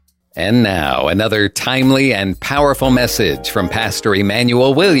And now, another timely and powerful message from Pastor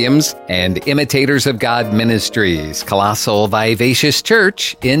Emmanuel Williams and Imitators of God Ministries, Colossal Vivacious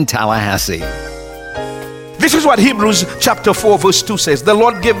Church in Tallahassee. This is what Hebrews chapter 4 verse 2 says. The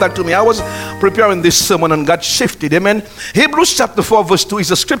Lord gave that to me. I was preparing this sermon and God shifted. Amen. Hebrews chapter 4 verse 2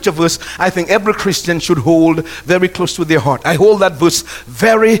 is a scripture verse I think every Christian should hold very close to their heart. I hold that verse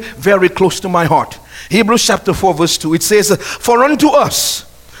very, very close to my heart. Hebrews chapter 4 verse 2. It says, "For unto us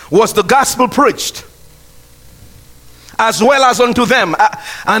was the gospel preached, as well as unto them."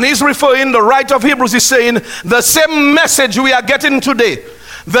 And he's referring, the writer of Hebrews is saying, the same message we are getting today.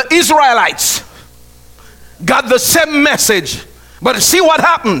 The Israelites got the same message. But see what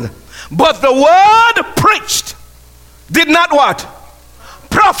happened? But the word preached did not what?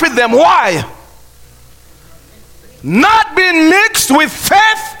 Profit them. Why? Not being mixed with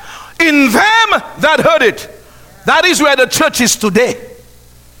faith in them that heard it. That is where the church is today.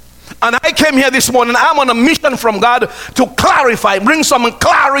 And I came here this morning. I'm on a mission from God to clarify, bring some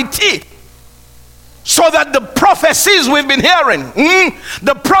clarity, so that the prophecies we've been hearing,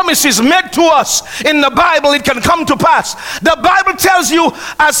 the promises made to us in the Bible, it can come to pass. The Bible tells you,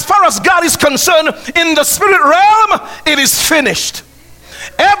 as far as God is concerned, in the spirit realm, it is finished.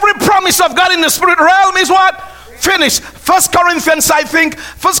 Every promise of God in the spirit realm is what? Finished. 2 Corinthians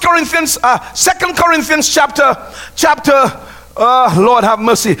chapter Lord have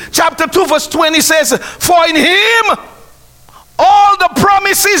mercy. Chapter 2 verse 20 says, "For in him all the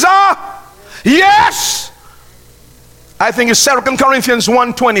promises are yes." I think it's 2 Corinthians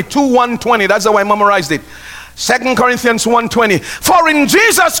 1:20, 2:120. That's how I memorized it. 2 Corinthians 1:20. "For in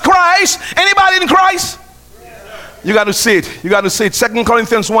Jesus Christ," anybody in Christ? You got to see it. You got to see it. 2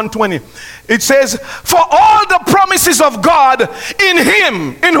 Corinthians 1:20. It says, "For all the promises of God in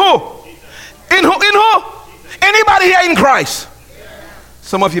him." In who? In who? In who? Anybody here in Christ?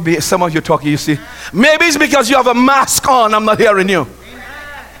 Some of you talking, you see. Maybe it's because you have a mask on, I'm not hearing you.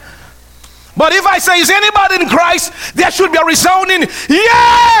 But if I say, is anybody in Christ, there should be a resounding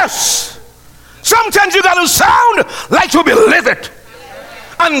yes. Sometimes you got to sound like you believe it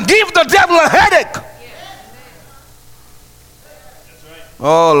and give the devil a headache.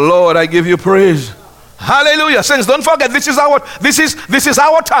 Oh Lord, I give you praise. Hallelujah. Saints, don't forget, this is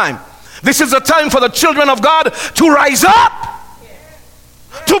our time. This is the time for the children of God to rise up,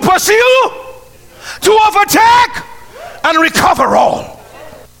 to pursue, to overtake, and recover all.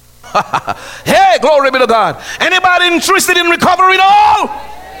 Hey, glory be to God. Anybody interested in recovering all?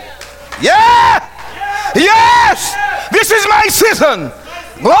 Yeah. Yes. This is my season.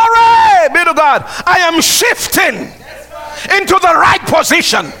 Glory be to God. I am shifting into the right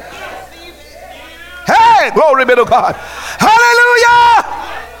position. Hey, glory be to God. Hallelujah.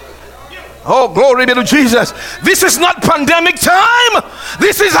 Oh, glory be to Jesus. This is not pandemic time.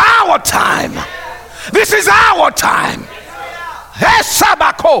 This is our time. This is our time. Hey,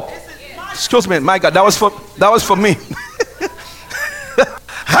 Sabako. Excuse me, my God, that was for me.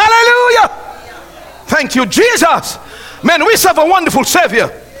 Hallelujah. Thank you, Jesus. Man, we serve a wonderful Savior.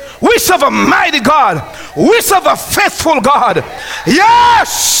 We serve a mighty God. We serve a faithful God.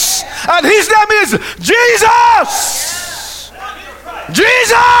 Yes. And his name is Jesus.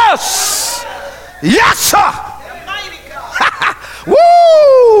 Jesus. Yes, sir.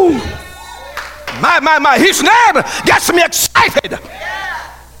 Woo. My. His name gets me excited.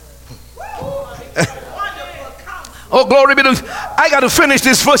 Oh, glory be to God. I got to finish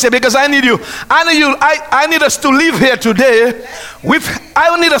this verse here because I need you. I need us to leave here today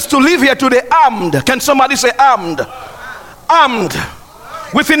armed. Can somebody say armed? Armed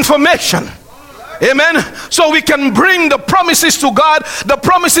with information. Amen. So we can bring the promises to God, the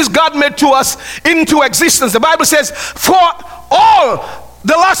promises God made to us, into existence. The Bible says, for all,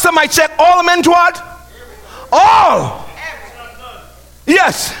 the last time I checked, all meant what? All.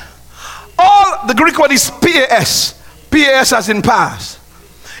 Yes. All, the Greek word is PAS. PAS as in past.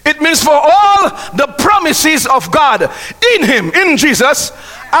 It means for all the promises of God in him, in Jesus,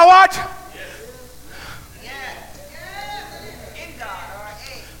 are what?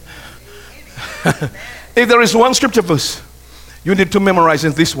 If there is one scripture verse you need to memorize,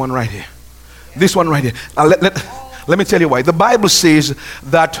 is this one right here. This one right here. Let me tell you why. The Bible says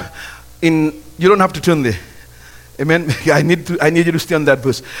that you don't have to turn there. Amen. I need you to stay on that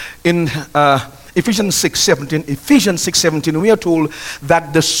verse. In Ephesians 6:17, we are told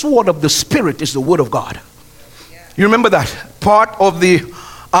that the sword of the Spirit is the word of God. You remember that? Part of the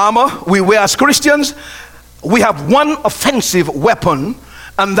armor we wear as Christians, we have one offensive weapon,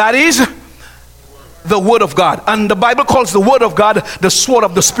 and that is the word of God. And the Bible calls the word of God the sword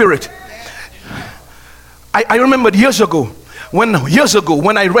of the Spirit. I remembered years ago years ago,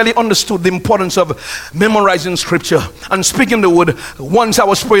 when I really understood the importance of memorizing scripture and speaking the word, once I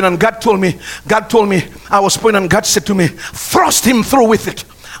was praying and God told me, I was praying and God said to me, thrust him through with it.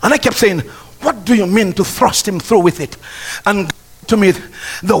 And I kept saying, what do you mean to thrust him through with it? And to me,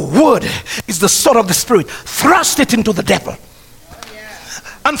 the word is the sword of the Spirit. Thrust it into the devil.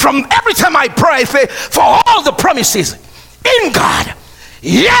 And from every time I pray, I say, for all the promises in God,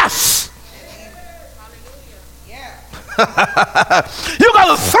 yes. You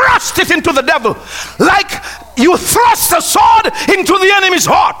got to thrust it into the devil like you thrust a sword into the enemy's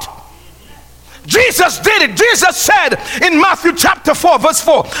heart. Jesus did it. Jesus said in Matthew chapter 4 verse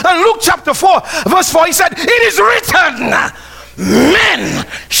 4 and Luke chapter 4 verse 4, he said, it is written, men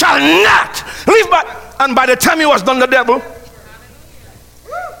shall not live by. And by the time he was done, the devil,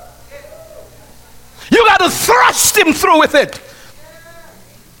 you got to thrust him through with it.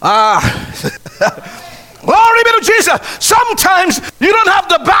 Glory be to Jesus. Sometimes you don't have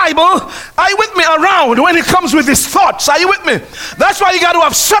the Bible, are you with me, around when it comes with his thoughts. Are you with me? That's why you got to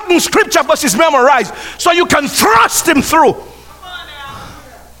have certain scripture verses memorized so you can thrust him through.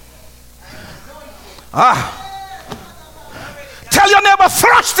 Tell your neighbor,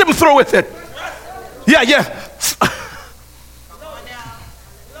 thrust him through with it. Yeah.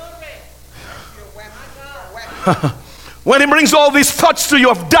 When he brings all these thoughts to you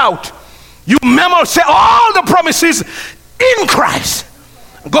of doubt, you memorize, say all the promises in Christ.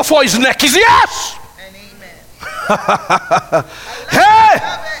 Go for his neck. He's yes. And amen. Hey,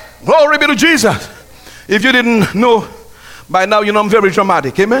 glory be to Jesus. If you didn't know by now, you know I'm very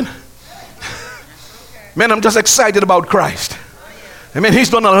dramatic. Amen. Man, I'm just excited about Christ. Amen. He's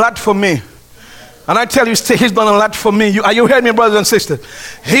done a lot for me. And I tell you, he's done a lot for me. Are you hearing me, brothers and sisters?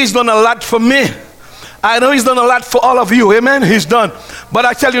 He's done a lot for me. I know he's done a lot for all of you. Amen. He's done. But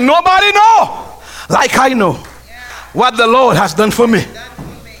I tell you, nobody know like I know what the Lord has done for me.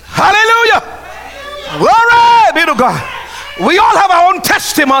 Hallelujah. Glory be to God. We all have our own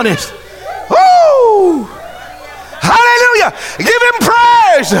testimonies. Woo. Hallelujah. Give him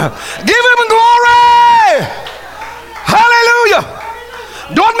praise. Give him glory. Hallelujah.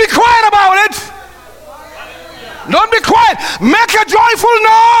 Don't be quiet about it. Don't be quiet. Make a joyful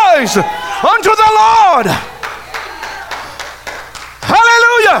noise unto the Lord.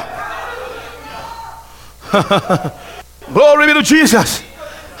 Hallelujah. Glory be to Jesus.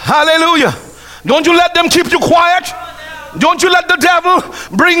 Hallelujah. Don't you let them keep you quiet. Don't you let the devil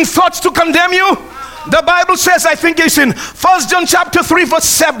bring thoughts to condemn you. The Bible says, I think it's in 1 John chapter 3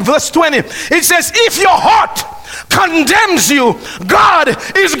 verse 20. It says, if your heart condemns you, God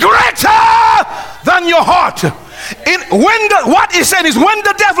is greater than your heart. What he said is, when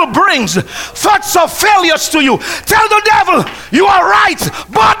the devil brings thoughts of failures to you, tell the devil you are right,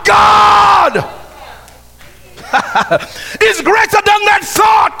 but God is greater than that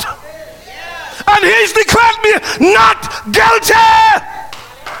thought, and he's declared me not guilty.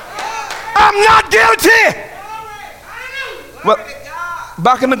 I'm not guilty. Well,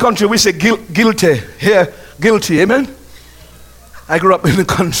 back in the country we say guilty. Here, guilty. Amen. I grew up in the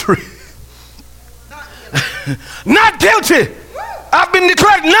country. Not guilty. I've been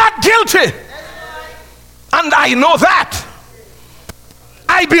declared not guilty. And I know that.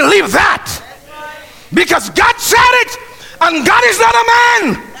 I believe that. Because God said it. And God is not a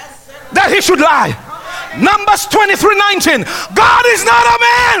man that he should lie. Numbers 23:19. God is not a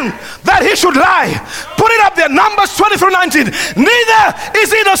man that he should lie. Put it up there. Numbers 23:19. Neither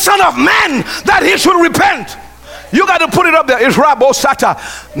is he the son of man that he should repent. You got to put it up there. It's Rabo Sata.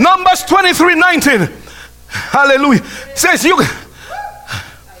 Numbers 23:19. Hallelujah. Says you.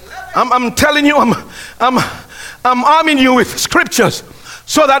 I'm telling you, I'm arming you with scriptures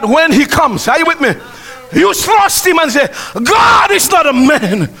so that when he comes, are you with me? You thrust him and say, God is not a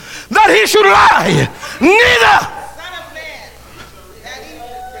man that he should lie. Neither.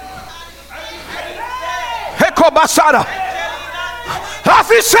 Heko Basada. Hath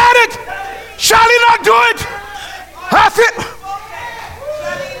he said it? Shall he not do it? Hath it?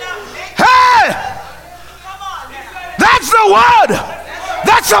 Hey! That's the word.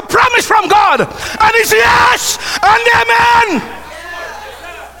 That's a promise from God. And it's yes and amen.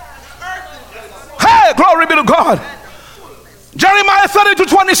 Hey, glory be to God. Jeremiah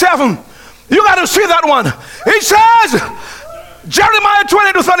 32:27. You got to see that one. It says, Jeremiah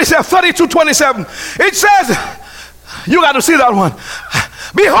 32:27. It says, you got to see that one.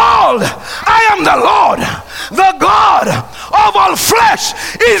 Behold, I am the Lord, the God of all flesh.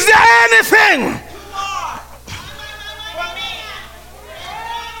 Is there anything?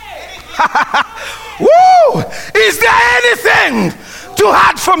 Woo! Is there anything too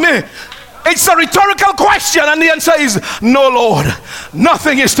hard for me? It's a rhetorical question, and the answer is no, Lord.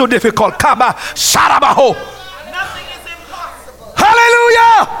 Nothing is too difficult. Kaba Sharabaho. Nothing is impossible.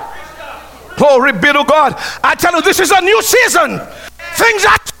 Hallelujah. Glory be to God. I tell you, this is a new season. Things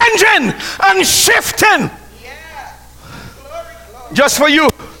are changing and shifting. Just for you.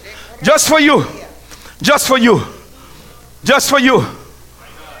 Just for you. Just for you. Just for you.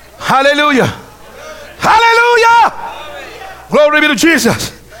 Hallelujah. Hallelujah. Glory be to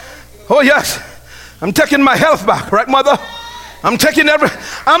Jesus. Oh yes. I'm taking my health back, right, mother? I'm leaving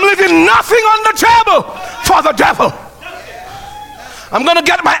nothing on the table for the devil. I'm going to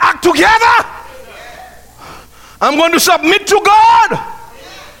get my act together. I'm going to submit to God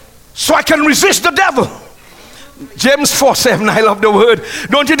so I can resist the devil. James 4:7. I love the word.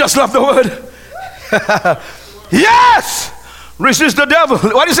 Don't you just love the word? Yes. Resist the devil.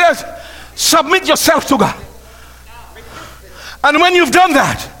 What he says? Submit yourself to God. And when you've done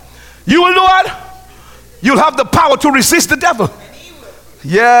that, you will do what? You'll have the power to resist the devil.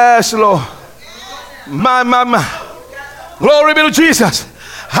 Yes, Lord. My. Glory be to Jesus.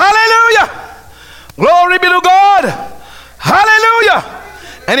 Hallelujah. Glory be to God. Hallelujah.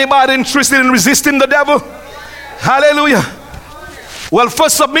 Anybody interested in resisting the devil? Hallelujah. Well,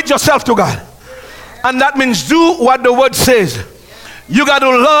 first submit yourself to God. And that means do what the word says. You got to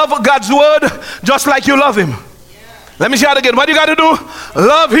love God's word just like you love him. Let me say that again. What you got to do?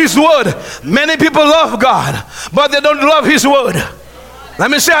 Love his word. Many people love God, but they don't love his word.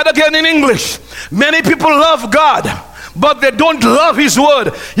 Let me say that again in English. Many people love God, but they don't love his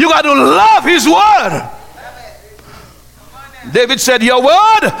word. You got to love his word. David said, your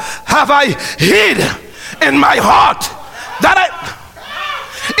word have I hid in my heart, that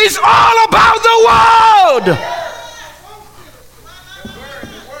it's all about the word.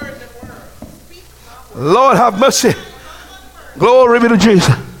 Lord have mercy. Glory be to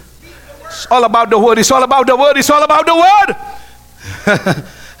Jesus. It's all about the word. It's all about the word. It's all about the word.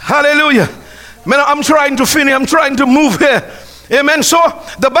 Hallelujah. Man, I'm trying to finish. I'm trying to move here. Amen. So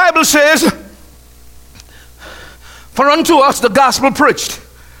the Bible says, for unto us the gospel preached.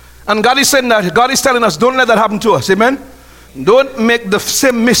 And God is saying that. God is telling us, don't let that happen to us. Amen. Don't make the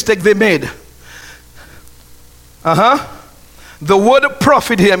same mistake they made. The word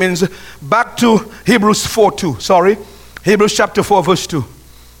prophet here means, back to Hebrews 4:2. Sorry. Hebrews chapter 4 verse 2.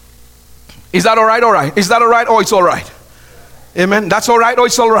 Is that all right? All right. Is that all right? Or it's all right? Amen. That's all right or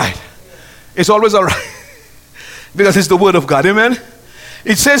it's all right? It's always all right. Because it's the word of God. Amen.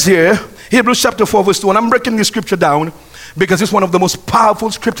 It says here, Hebrews chapter 4 verse 2. And I'm breaking this scripture down because it's one of the most powerful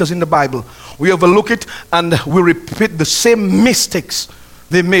scriptures in the Bible. We overlook it and we repeat the same mistakes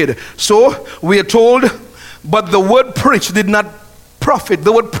they made. So we are told, but the word preach did not profit.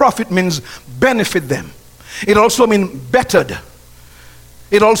 The word profit means benefit them. It also means bettered.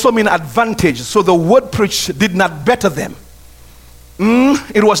 It also means advantage. So the word preach did not better them.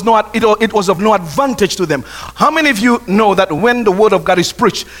 It was of no advantage to them. How many of you know that when the word of God is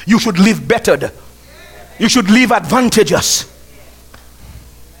preached, you should live bettered? You should live advantageous.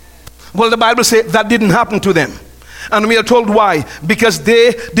 Well, the Bible says that didn't happen to them. And we are told why. Because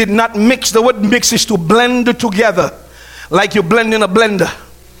they did not mix. The word mix is to blend together. Like you blend in a blender.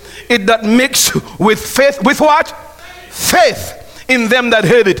 It that mix with faith. With what? Faith in them that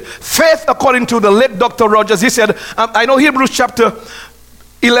heard it. Faith, according to the late Dr. Rogers, he said, I know Hebrews chapter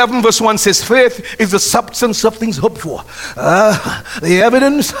 11 verse 1 says, faith is the substance of things hoped for. The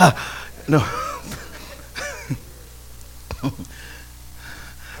evidence. No.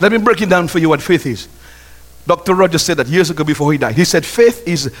 Let me break it down for you what faith is. Dr. Rogers said that years ago before he died. He said faith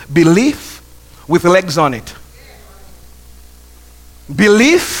is belief with legs on it.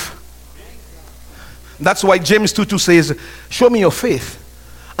 Belief. That's why James 2:2 says, show me your faith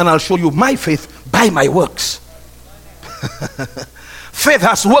and I'll show you my faith by my works. Faith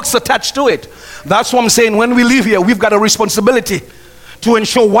has works attached to it. That's what I'm saying. When we live here, we've got a responsibility to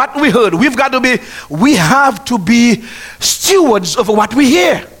ensure what we heard. We have to be stewards of what we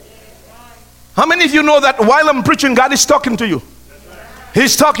hear. How many of you know that while I'm preaching, God is talking to you?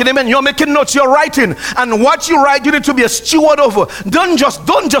 He's talking, amen. You're making notes, you're writing. And what you write, you need to be a steward over. Don't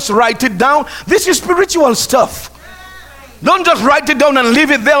just write it down. This is spiritual stuff. Don't just write it down and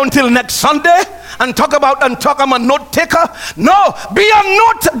leave it there until next Sunday and talk I'm a note taker. No, be a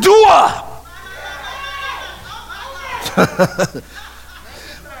note doer.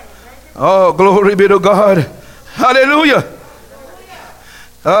 Oh, glory be to God. Hallelujah.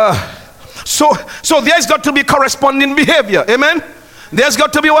 So there's got to be corresponding behavior. Amen. There's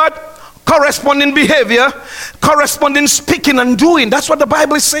got to be what? Corresponding behavior, corresponding speaking and doing. That's what the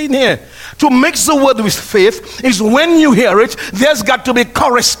Bible is saying here. to mix the word with faith is when you hear it, there's got to be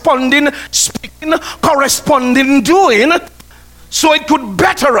corresponding speaking, corresponding doing, so it could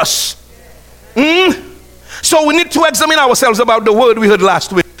better us. So we need to examine ourselves about the word we heard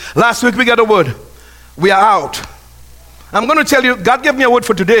last week. Last week we got a word. We are out. I'm going to tell you, God gave me a word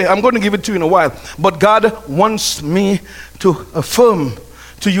for today. I'm going to give it to you in a while. But God wants me to affirm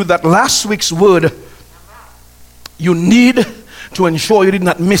to you that last week's word, you need to ensure you did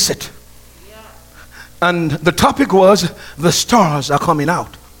not miss it. And the topic was, the stars are coming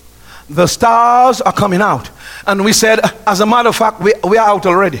out. The stars are coming out. And we said, as a matter of fact, we are out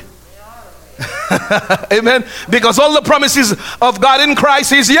already. Amen. Because all the promises of God in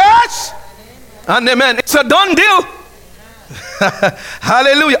Christ is yes and amen. It's a done deal.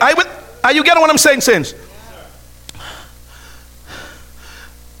 Hallelujah. Are you getting what I'm saying, saints?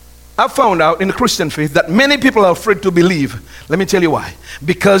 I've found out in the Christian faith that many people are afraid to believe. Let me tell you why.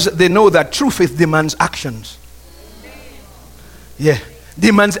 Because they know that true faith demands actions. Yeah,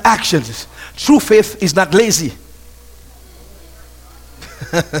 demands actions. True faith is not lazy.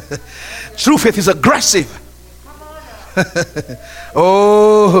 True faith is aggressive.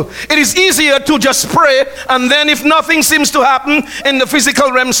 Oh, it is easier to just pray, and then if nothing seems to happen in the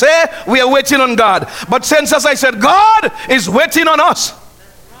physical realm, say we are waiting on God. But since, as I said, God is waiting on us.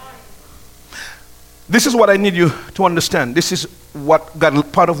 This is what I need you to understand. This is what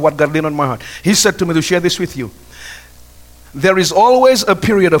God, part of what God laid on my heart. He said to me to share this with you. There is always a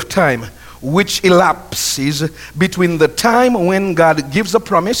period of time which elapses between the time when God gives a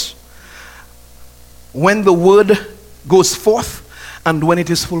promise, when the word goes forth, and when it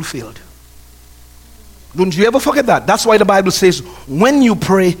is fulfilled. Don't you ever forget that. That's why the Bible says, when you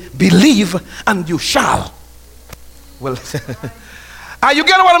pray, believe and you shall. Well, are you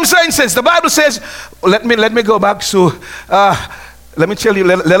getting what I'm saying? Since the Bible says, let me go back. So let me tell you,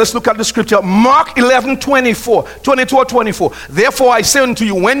 let us look at the scripture. Mark 11:22 or 24. Therefore I say unto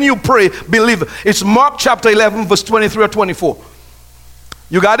you, when you pray, believe. It's Mark chapter 11 verse 23 or 24.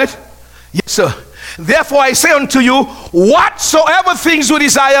 You got it? Yes, sir. Therefore I say unto you, whatsoever things you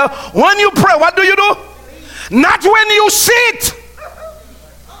desire, when you pray, what do you do? Not when you sit.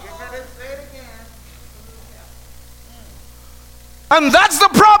 And that's the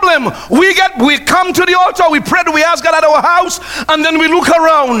problem. We come to the altar, we pray, we ask God at our house, and then we look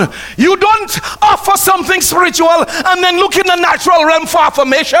around. You don't offer something spiritual and then look in the natural realm for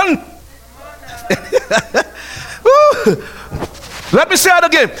affirmation. Let me say it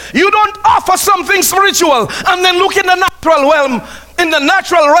again. You don't offer something spiritual and then look in the natural realm,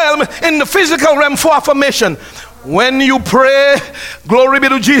 in the physical realm for affirmation. When you pray, glory be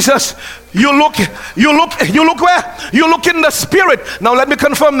to Jesus, you look where? You look in the spirit. Now let me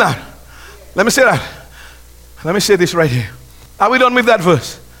confirm that. Let me say that. Let me say this right here. Are we done with that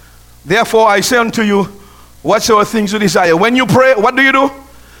verse? Therefore I say unto you, whatsoever things you desire. When you pray, what do you do?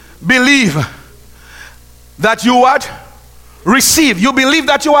 Believe that you what? Receive. You believe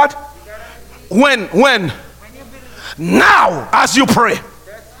that you what? When? Now as you pray.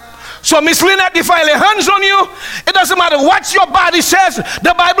 So Miss Lynette, if I lay hands on you, it doesn't matter what your body says.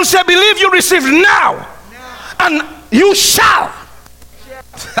 The Bible says, believe you receive now. And you shall.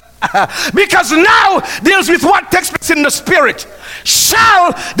 Because now deals with what takes place in the spirit.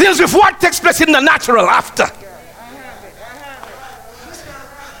 Shall deals with what takes place in the natural after.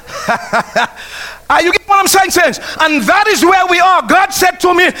 Are you getting what I'm saying, saints? And that is where we are. God said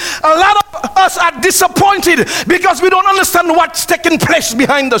to me, a lot of us are disappointed because we don't understand what's taking place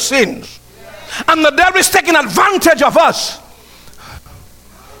behind the scenes. And the devil is taking advantage of us.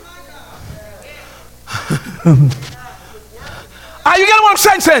 Are you getting what I'm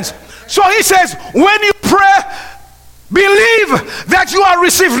saying, saints? So he says, when you pray, believe that you are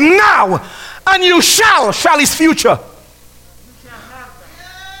received now, and you shall is future.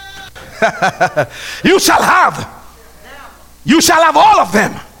 You shall have all of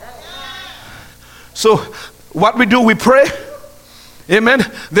them. So what we do, we pray, amen,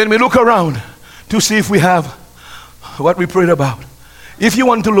 then we look around to see if we have what we prayed about. If you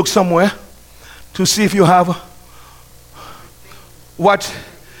want to look somewhere to see if you have what,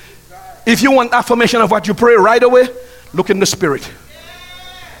 if you want affirmation of what you pray right away, look in the spirit.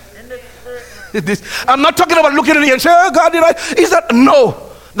 I'm not talking about looking in the and say, oh God, did I? Is that? No.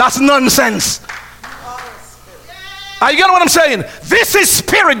 That's nonsense. Are you getting what I'm saying? This is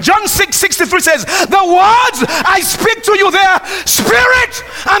spirit. John 6:63 says, the words I speak to you, they are spirit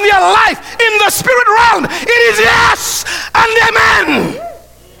and they are life. In the spirit realm, it is yes and amen.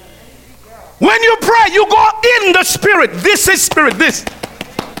 When you pray, you go in the spirit. This is spirit. This.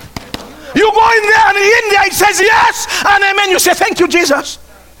 You go in there and in there it says yes and amen. You say, thank you, Jesus.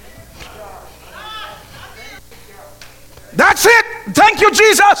 That's it. Thank you,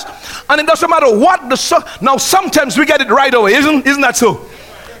 Jesus. And it doesn't matter what now sometimes we get it right away, isn't that so?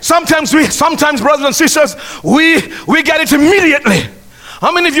 Sometimes brothers and sisters, we get it immediately.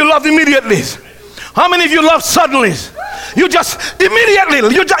 How many of you love immediately? How many of you love suddenlies? You just immediately,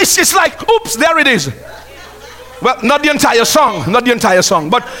 it's like, oops, there it is. Well, not the entire song,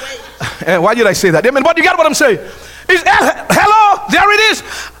 but why did I say that? But you get what I'm saying. Hello, there it is.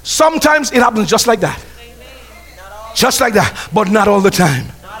 Sometimes it happens just like that. Just like that, but not all the time.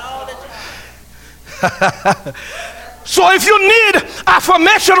 So if you need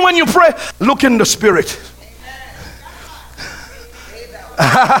affirmation when you pray, look in the spirit.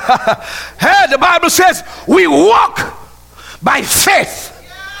 Hey, the Bible says we walk by faith,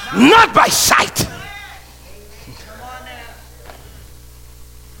 not by sight.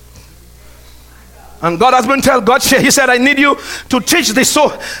 And God has been telling, He said, I need you to teach this.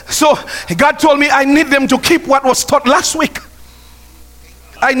 So God told me I need them to keep what was taught last week.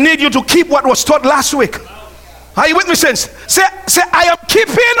 I need you to keep what was taught last week. Are you with me, saints? Say, I am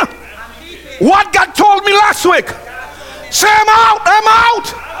keeping what God told me last week. Say, I'm out.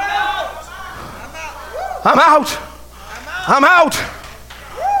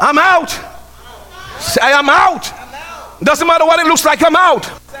 Say, I am out. Doesn't matter what it looks like, I'm out.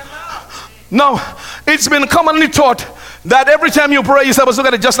 Now, it's been commonly taught that every time you pray, you're supposed to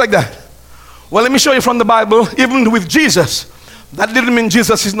look at it just like that. Well, let me show you from the Bible, even with Jesus. That didn't mean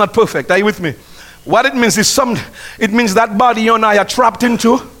Jesus is not perfect. Are you with me? What it means is it means that body you and I are trapped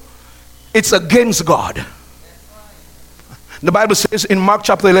into, it's against God. The Bible says in Mark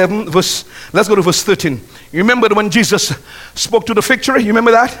chapter 11, let's go to verse 13. You remember when Jesus spoke to the fig tree? You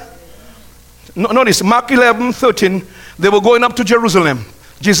remember that? Notice, Mark 11, 13, they were going up to Jerusalem.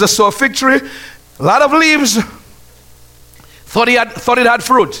 Jesus saw a fig tree, a lot of leaves, thought it had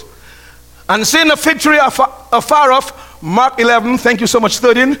fruit. And seeing a fig tree afar off, Mark 11, thank you so much,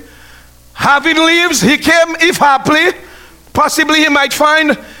 13, having leaves, he came, if haply, possibly he might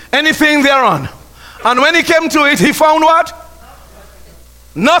find anything thereon. And when he came to it, he found what?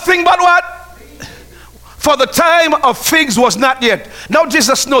 Nothing but what? For the time of figs was not yet. Now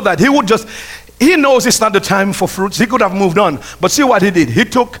Jesus knows that. He knows it's not the time for fruits. He could have moved on. But see what he did. He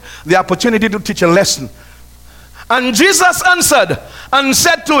took the opportunity to teach a lesson. And Jesus answered and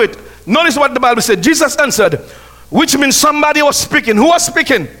said to it. Notice what the Bible said. Jesus answered, which means somebody was speaking. Who was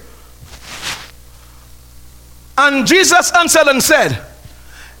speaking? And Jesus answered and said,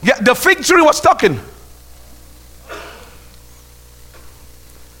 yeah, the fig tree was talking.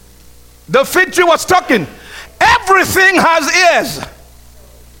 The fig tree was talking. Everything has ears.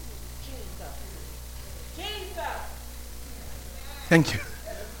 Thank you.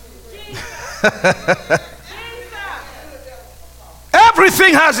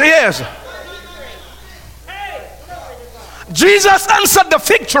 Everything has ears. Jesus answered the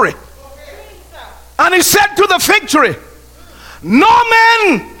fig tree. And he said to the fig tree, no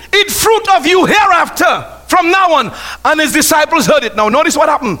man eat fruit of you hereafter from now on. And his disciples heard it. Now notice what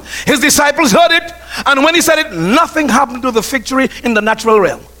happened. His disciples heard it. And when he said it, nothing happened to the fig tree in the natural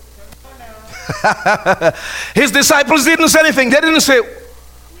realm. His disciples didn't say anything. They didn't say,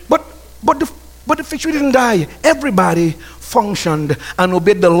 but the fig tree didn't die. Everybody functioned and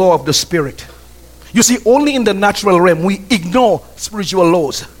obeyed the law of the spirit. You see, only in the natural realm we ignore spiritual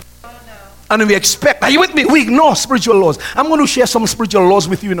laws. And we expect, are you with me? We ignore spiritual laws. I'm going to share some spiritual laws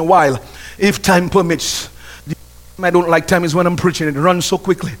with you in a while, if time permits. The time I don't like time is when I'm preaching. It runs so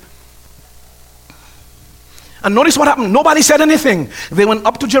quickly. And notice what happened. Nobody said anything. They went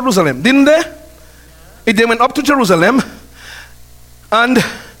up to Jerusalem, didn't they? They went up to Jerusalem. And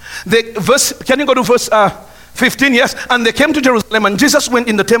can you go to verse 15? Yes. And they came to Jerusalem, and Jesus went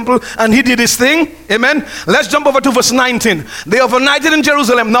in the temple and he did his thing. Amen. Let's jump over to verse 19. They overnighted in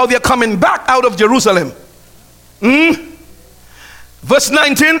Jerusalem. Now they're coming back out of Jerusalem. Verse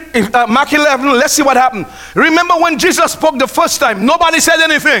 19, Mark 11, let's see what happened. Remember when Jesus spoke the first time, nobody said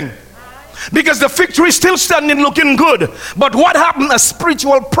anything. Because the fig tree is still standing looking good. But what happened? A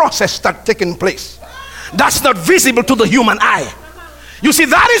spiritual process started taking place. That's not visible to the human eye. You see,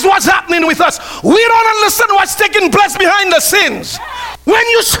 that is what's happening with us. We don't understand what's taking place behind the scenes. When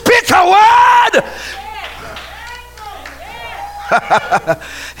you speak a word,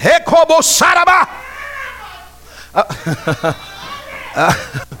 Hekobo Saraba.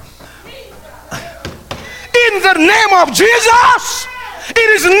 In the name of Jesus, it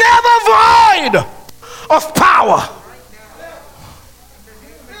is never void of power.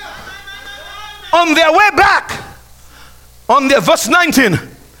 On their way back, on their verse 19,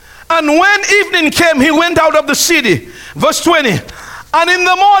 and when evening came, he went out of the city. Verse 20, and in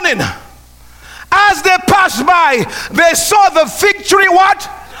the morning, As they passed by, they saw the fig tree what?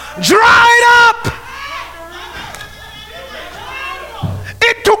 Dried up.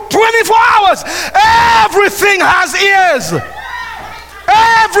 It took 24 hours. Everything has ears.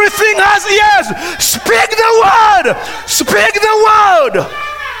 Everything has ears. Speak the word. Speak the word.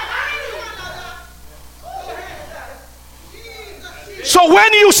 So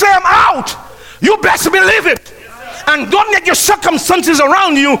when you say I'm out, you best believe it. And don't let your circumstances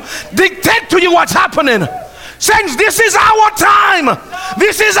around you dictate to you what's happening. Saints, this is our time.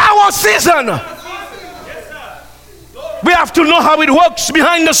 This is our season. We have to know how it works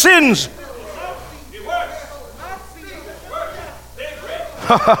behind the scenes.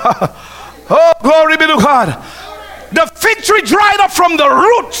 Oh, glory be to God. The fig tree dried up from the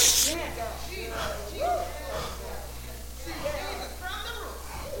roots.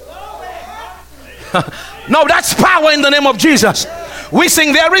 No, that's power in the name of Jesus. We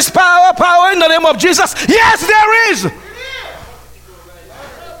sing there is power, power in the name of Jesus. Yes, there is.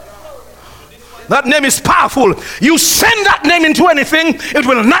 That name is powerful. You send that name into anything, it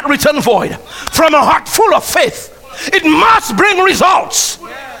will not return void. From a heart full of faith, it must bring results.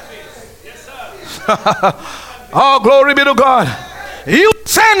 Oh, glory be to God. You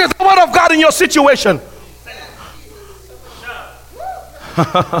send the word of God in your situation.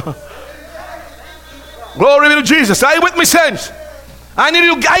 Glory be to Jesus. Are you with me, saints? I need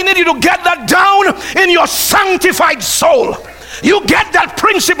you to get that down in your sanctified soul. You get that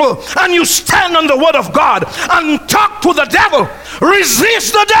principle and you stand on the word of God and talk to the devil.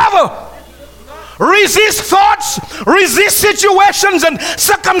 Resist the devil. Resist thoughts. Resist situations and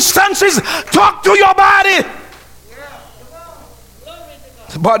circumstances. Talk to your body.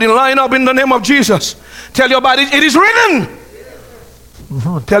 The body, line up in the name of Jesus. Tell your body it is written.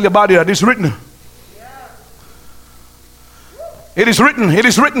 Tell your body that it's written. It is written. It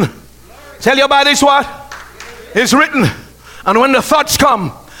is written. Tell your body it's what? It's written. And when the thoughts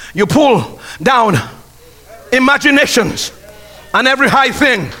come, you pull down imaginations and every high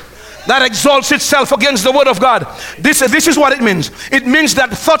thing that exalts itself against the word of God. This is what it means. It means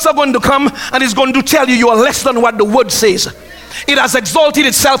that thoughts are going to come and it's going to tell you are less than what the word says. It has exalted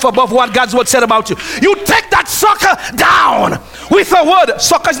itself above what God's word said about you. You take that sucker down with a word.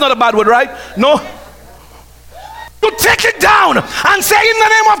 Sucker is not a bad word, right? No. You take it down and say in the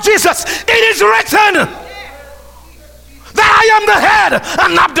name of Jesus, it is written that I am the head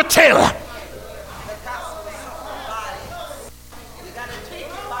and not the tail.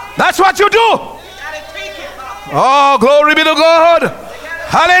 That's what you do. Oh, glory be to God.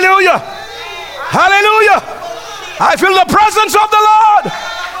 Hallelujah. Hallelujah. I feel the presence of the Lord.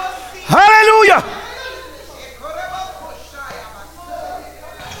 Hallelujah.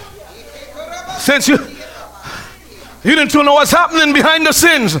 Since you didn't know what's happening behind the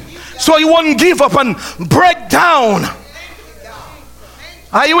scenes, so you won't give up and break down.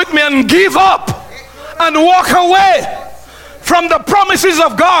 Are you with me? And give up and walk away from the promises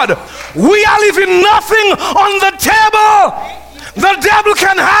of God. We are leaving nothing on the table. The devil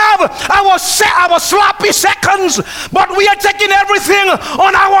can have our sloppy seconds, but we are taking everything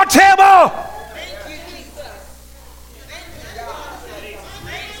on our table.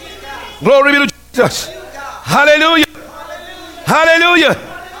 Glory be to Jesus. Hallelujah. Hallelujah.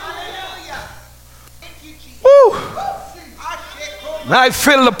 Woo. I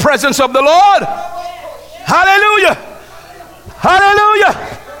feel the presence of the Lord. Hallelujah. Hallelujah.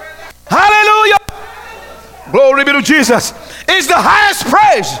 Hallelujah. Glory be to Jesus. It's the highest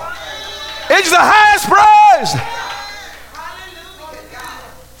praise. It's the highest praise.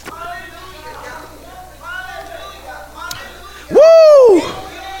 Woo.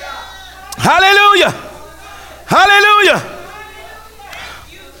 Hallelujah. Hallelujah.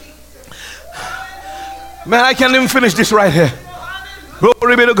 Man, I can't even finish this right here.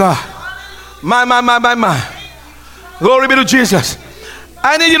 Glory be to God. My. Glory be to Jesus.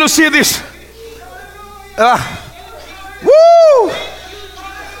 I need you to see this. Woo!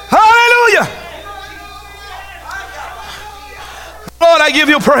 Hallelujah. Lord, I give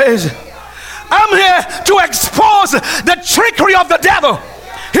you praise. I'm here to expose the trickery of the devil.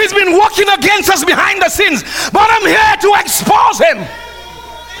 He's been working against us behind the scenes, but I'm here to expose him.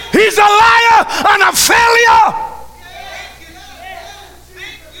 He's a liar and a failure.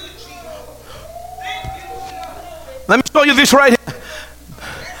 Let me show you this right here.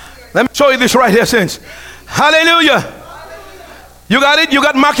 Let me show you this right here, saints. Hallelujah. You got it? You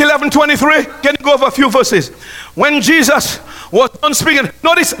got Mark 11:23? Can you go over a few verses? When Jesus was done speaking,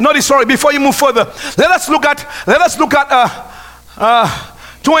 notice, sorry, before you move further, let us look at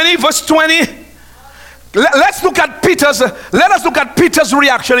 20, verse 20. Let us look at Peter's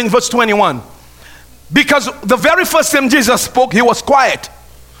reaction in verse 21. Because the very first time Jesus spoke, he was quiet.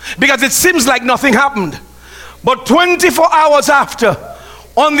 Because it seems like nothing happened. But 24 hours after,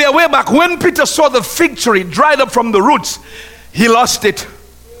 on their way back, when Peter saw the fig tree dried up from the roots, he lost it.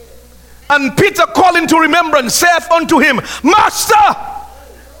 And Peter, calling to remembrance, saith unto him, Master,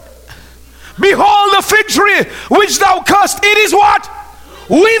 behold the fig tree which thou cursed, it is what?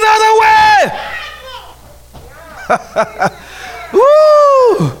 Withered away.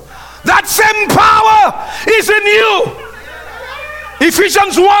 Woo! That same power is in you.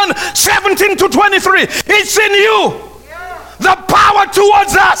 Ephesians 1:17 to 23. It's in you. The power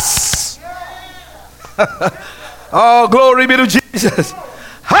towards us. Oh, glory be to Jesus.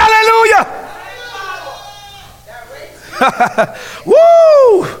 Hallelujah.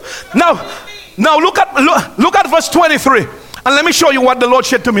 Woo! Now look at verse 23. And let me show you what the Lord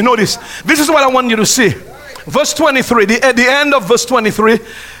said to me. Notice. This is what I want you to see. Verse 23. At the end of verse 23.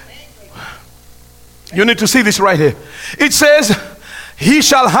 You need to see this right here. It says, he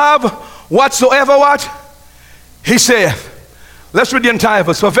shall have whatsoever what? He saith. Let's read the entire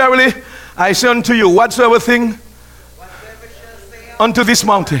verse. For verily I say unto you, whatsoever thing unto this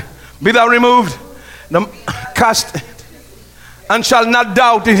mountain be thou removed, cast, and shall not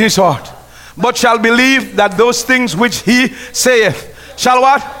doubt in his heart, but shall believe that those things which he saith shall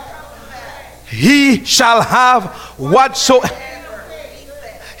what? He shall have whatsoever.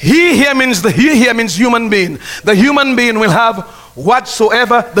 He here means human being. The human being will have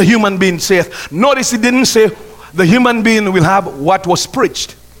whatsoever the human being saith. Notice he didn't say the human being will have what was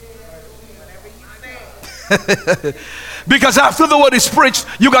preached. Because after the word is preached,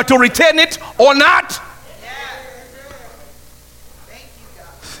 you got to retain it or not.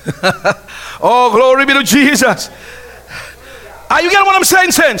 Oh, glory be to Jesus. Are you getting what I'm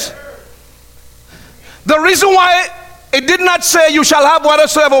saying, saints? The reason why it did not say you shall have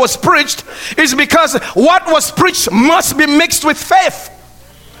whatsoever was preached is because what was preached must be mixed with faith.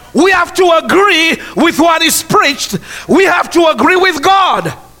 We have to agree with what is preached. We have to agree with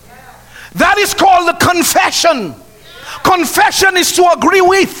God. That is called the confession. Confession is to agree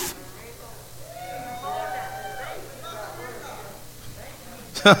with.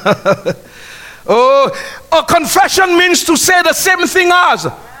 Oh, a confession means to say the same thing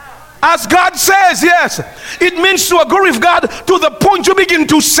as God says. Yes, it means to agree with God to the point you begin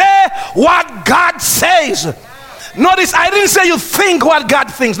to say what God says. Notice I didn't say you think what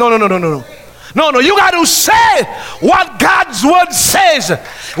God thinks. No, you got to say what God's word says.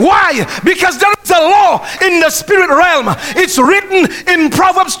 Why? Because there is a law in the spirit realm. It's written in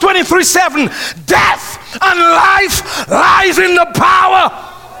Proverbs 23:7. Death and life lies in the power.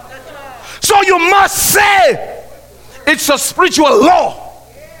 So you must say. It's a spiritual law.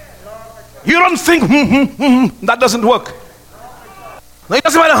 You don't think that doesn't work. It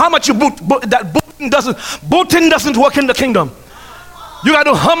doesn't matter how much you boot, that booting doesn't work in the kingdom. You got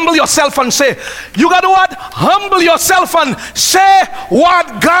to humble yourself and say, you got to what? Humble yourself and say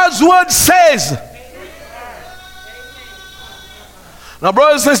what God's word says. Now,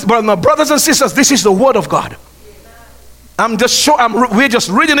 brothers and sisters, this is the word of God. We're just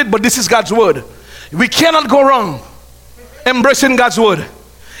reading it, but this is God's word. We cannot go wrong embracing God's word.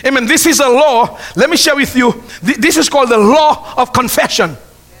 Amen. This is a law. Let me share with you. This is called the law of confession.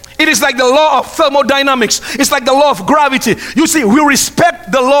 It is like the law of thermodynamics. It's like the law of gravity. You see, we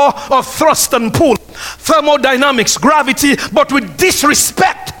respect the law of thrust and pull, thermodynamics, gravity, but we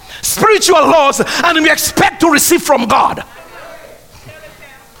disrespect spiritual laws and we expect to receive from God.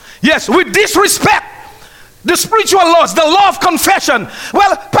 Yes, we disrespect the spiritual laws, the law of confession.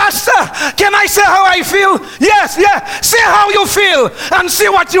 Well, Pastor, can I say how I feel? Yes, say how you feel and see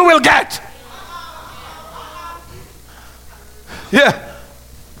what you will get.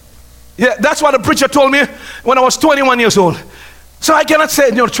 Yeah, that's what the preacher told me when I was 21 years old. So I cannot say,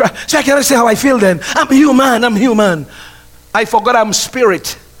 so I cannot say how I feel then. I'm human. I forgot I'm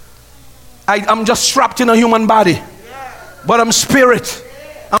spirit. I'm just trapped in a human body. But I'm spirit.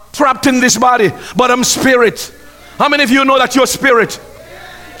 I'm trapped in this body, but I'm spirit. How many of you know that you're spirit?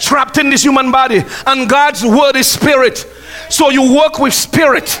 Trapped in this human body. And God's word is spirit. So you work with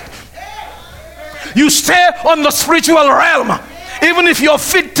spirit. You stay on the spiritual realm. Even if your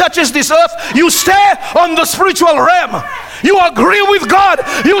feet touches this earth, you stay on the spiritual realm. You agree with God.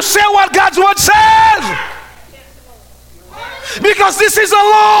 You say what God's word says. Because this is a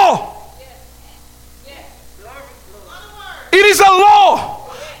law. It is a law.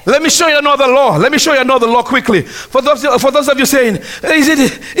 Let me show you another law. Let me show you another law quickly. For those of you saying,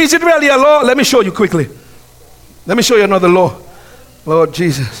 is it really a law? Let me show you quickly. Let me show you another law. Lord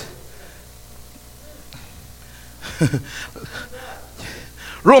Jesus.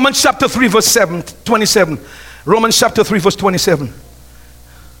 Romans chapter 3 verse 27. Romans chapter 3 verse 27.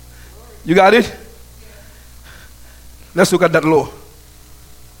 You got it? Let's look at that law.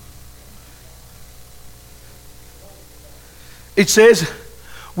 It says,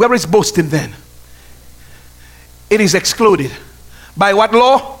 where is boasting then? It is excluded. By what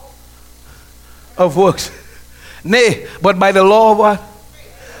law? Of works. Nay, but by the law of what?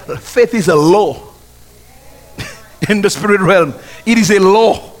 Faith is a law. In the spirit realm, it is a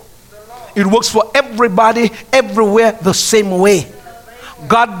law. It works for everybody, everywhere, the same way.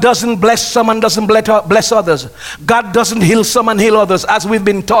 God doesn't bless some and doesn't bless others. God doesn't heal some and heal others, as we've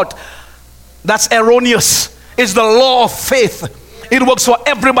been taught. That's erroneous. It's the law of faith. It works for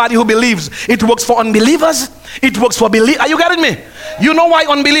everybody who believes. It works for unbelievers. It works for believers. Are you getting me? You know why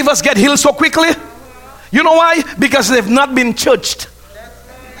unbelievers get healed so quickly? You know why? Because they've not been churched.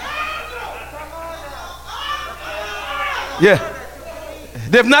 Yeah.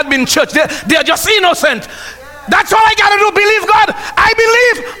 They've not been churched. They're just innocent. That's all I got to do. Believe God. I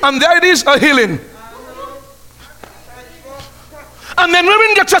believe. And there it is, a healing. And then we're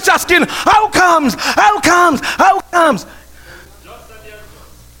in the church asking, how comes? How comes? How comes?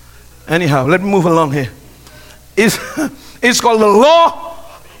 Anyhow, let me move along here. It's called the law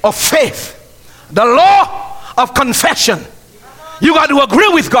of faith. The law of confession. You got to agree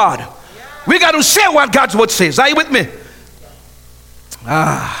with God. We got to say what God's word says. Are you with me?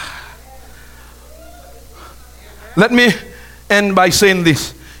 Let me end by saying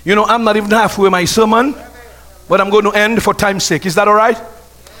this. You know, I'm not even halfway my sermon, but I'm going to end for time's sake. Is that all right?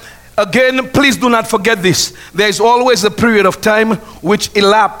 Again, please do not forget this. There is always a period of time which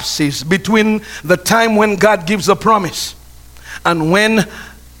elapses between the time when God gives a promise and when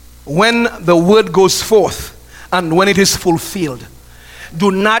the word goes forth and when it is fulfilled.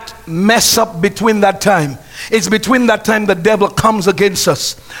 Do not mess up between that time. It's between that time the devil comes against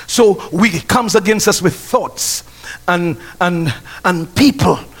us. So he comes against us with thoughts and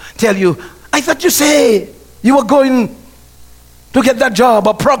people tell you, I thought you say you were going to get that job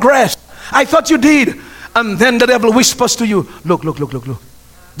or progress. I thought you did. And then the devil whispers to you, look.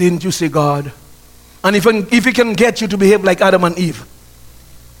 Didn't you say God? And if he can get you to behave like Adam and Eve,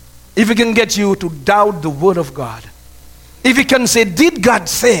 if he can get you to doubt the word of God, if he can say, did God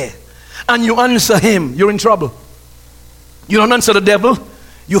say? And you answer him, you're in trouble. You don't answer the devil,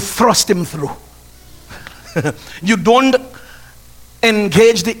 you thrust him through. You don't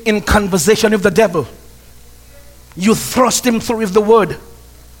engage in conversation with the devil. You thrust him through with the word.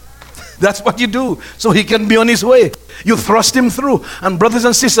 That's what you do, so he can be on his way. You thrust him through. And brothers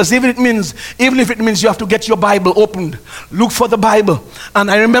and sisters, even if it means you have to get your Bible opened, look for the Bible.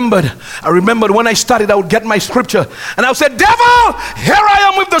 And I remembered when I started, I would get my scripture and I would say, devil, here I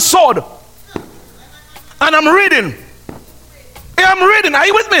am with the sword. And I'm reading. Are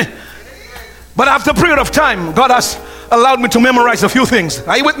you with me? But after a period of time, God has allowed me to memorize a few things.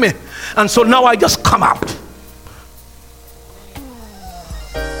 Are you with me? And so now I just come out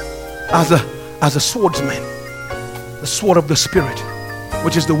as a swordsman, the sword of the Spirit,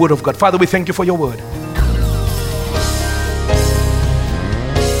 which is the word of God. Father, we thank you for your word.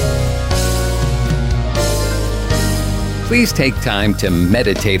 Please take time to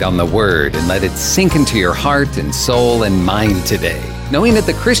meditate on the word and let it sink into your heart and soul and mind today, knowing that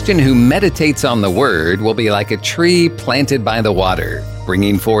the Christian who meditates on the word will be like a tree planted by the water,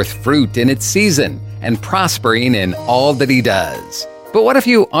 bringing forth fruit in its season and prospering in all that he does. But what if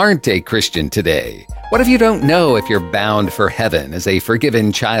you aren't a Christian today? What if you don't know if you're bound for heaven as a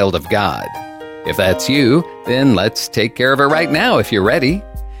forgiven child of God? If that's you, then let's take care of it right now if you're ready.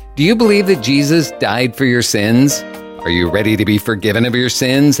 Do you believe that Jesus died for your sins? Are you ready to be forgiven of your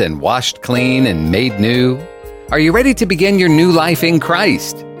sins and washed clean and made new? Are you ready to begin your new life in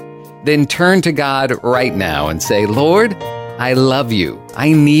Christ? Then turn to God right now and say, Lord, I love you.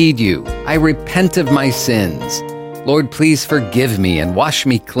 I need you. I repent of my sins. Lord, please forgive me and wash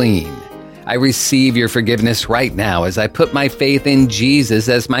me clean. I receive your forgiveness right now as I put my faith in Jesus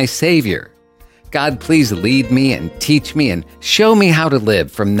as my Savior. God, please lead me and teach me and show me how to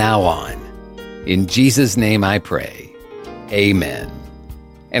live from now on. In Jesus' name I pray. Amen.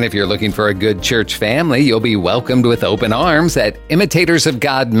 And if you're looking for a good church family, you'll be welcomed with open arms at Imitators of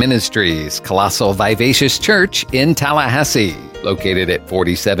God Ministries, Colossal Vivacious Church in Tallahassee, located at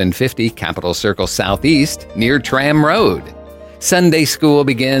 4750 Capitol Circle Southeast near Tram Road. Sunday school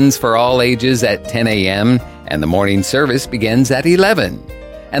begins for all ages at 10 a.m., and the morning service begins at 11,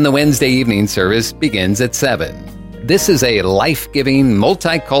 and the Wednesday evening service begins at 7. This is a life-giving,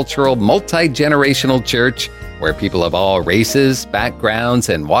 multicultural, multi-generational church where people of all races, backgrounds,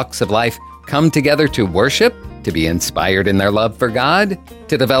 and walks of life come together to worship, to be inspired in their love for God,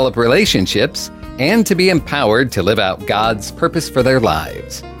 to develop relationships, and to be empowered to live out God's purpose for their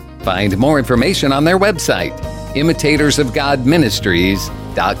lives. Find more information on their website,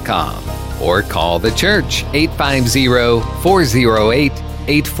 imitatorofgodministries.com, or call the church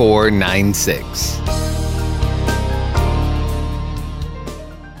 850-408-8496.